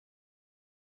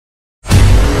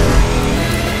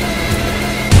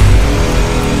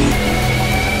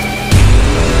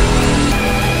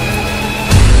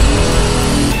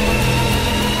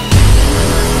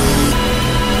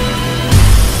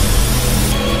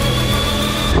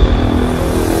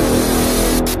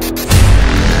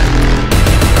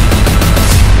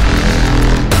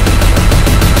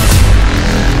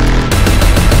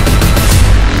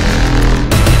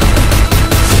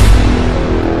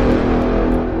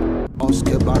If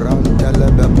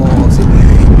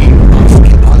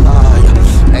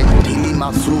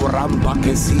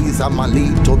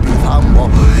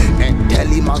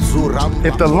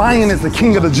the lion is the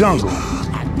king of the jungle,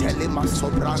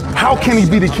 how can he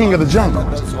be the king of the jungle?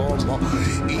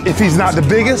 If he's not the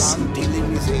biggest,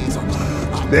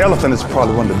 the elephant is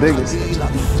probably one of the biggest.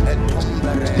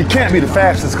 He can't be the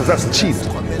fastest because that's a cheetah.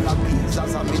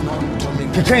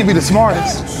 He can't be the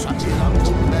smartest.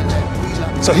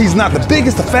 So he's not the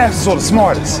biggest, the fastest, or the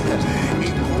smartest.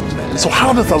 So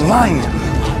how does a lion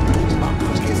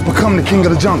become the king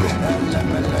of the jungle?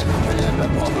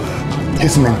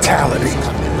 His mentality.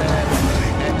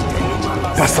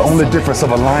 That's the only difference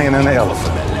of a lion and an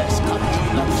elephant.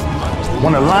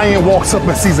 When a lion walks up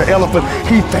and sees an elephant,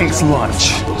 he thinks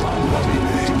lunch.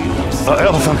 An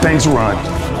elephant thinks run.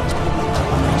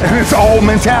 And it's all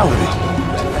mentality.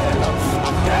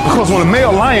 Because when a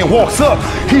male lion walks up,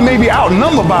 he may be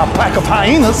outnumbered by a pack of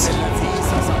hyenas,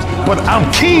 but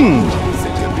I'm king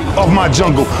of my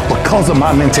jungle because of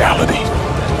my mentality.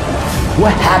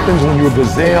 What happens when you're a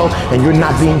gazelle and you're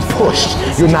not being pushed,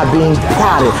 you're not being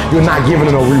prodded, you're not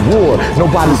given a reward,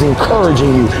 nobody's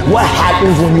encouraging you? What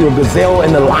happens when you're a gazelle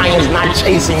and the lion's not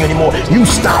chasing you anymore? You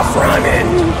stop running.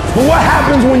 But what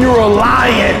happens when you're a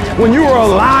lion? When you're a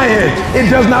lion, it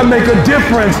does not make a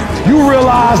difference. You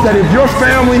realize that if your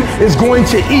family is going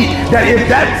to eat, that if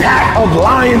that pack of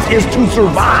lions is to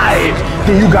survive,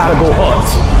 then you gotta go hunt.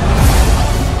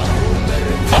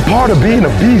 A part of being a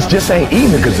beast just ain't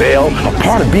eating a gazelle. A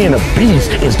part of being a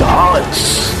beast is the hunt.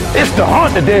 It's the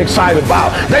hunt that they're excited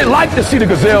about. They like to see the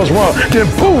gazelles run. Then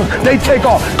boom, they take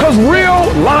off. Because real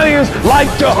lions like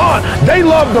to hunt. They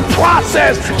love the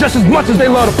process just as much as they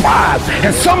love the prize.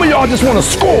 And some of y'all just want to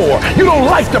score. You don't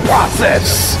like the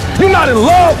process. You're not in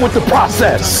love with the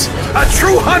process. A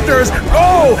true hunter's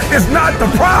goal is not the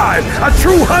prize. A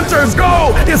true hunter's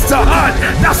goal is to hunt.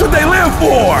 That's what they live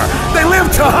for. They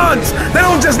live to hunt. They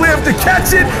don't just live to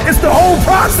catch it. It's the whole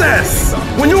process.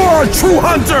 When you are a true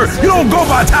hunter, you don't go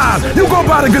by time. You go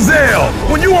by the gazelle.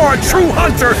 When you are a true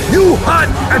hunter, you hunt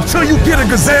until you get a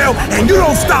gazelle, and you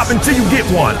don't stop until you get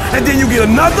one. And then you get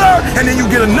another, and then you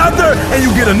get another, and you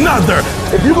get another.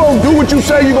 If you're gonna do what you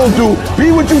say you're gonna do,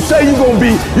 be what you say you're gonna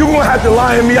be, you're gonna have to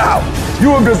lion me out.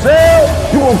 You a gazelle,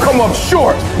 you're gonna come up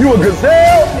short. You a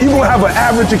gazelle, you're gonna have an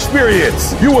average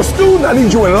experience. You a student, I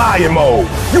need you in lion mode.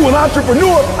 You an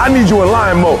entrepreneur, I need you in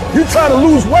lion mode. You trying to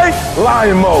lose weight,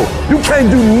 lion mode. You can't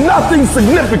do nothing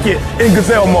significant in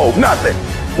gazelle mode, nothing.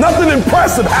 Nothing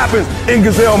impressive happens in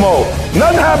gazelle mode.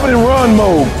 Nothing happens in run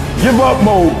mode, give up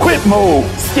mode, quit mode,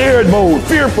 scared mode,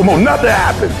 fearful mode, nothing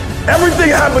happens. Everything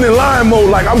happens in lion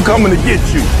mode like I'm coming to get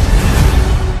you.